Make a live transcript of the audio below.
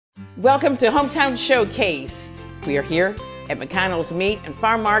Welcome to Hometown Showcase. We are here at McConnell's Meat and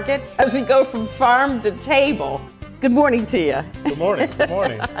Farm Market as we go from farm to table. Good morning to you. Good morning, good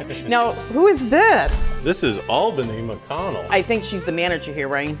morning. Now, who is this? This is Albany McConnell. I think she's the manager here,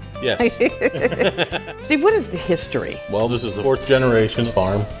 right? Yes. Steve, what is the history? Well, this is the 4th generation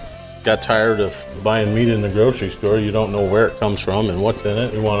farm. Got tired of buying meat in the grocery store. You don't know where it comes from and what's in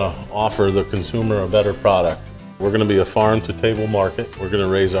it. We want to offer the consumer a better product. We're going to be a farm-to-table market. We're going to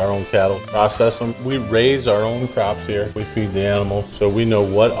raise our own cattle, process them. We raise our own crops here. We feed the animals, so we know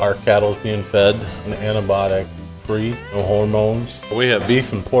what our cattle is being fed, an antibiotic-free, no hormones. We have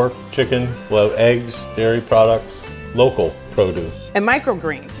beef and pork, chicken, we'll have eggs, dairy products, local produce. And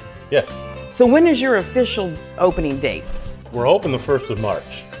microgreens. Yes. So when is your official opening date? We're open the 1st of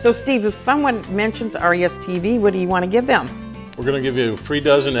March. So Steve, if someone mentions RES TV, what do you want to give them? We're going to give you 3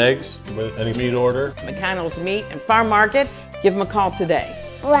 dozen eggs with any meat order. McConnell's Meat and Farm Market. Give them a call today.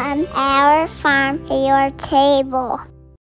 1 hour farm to your table.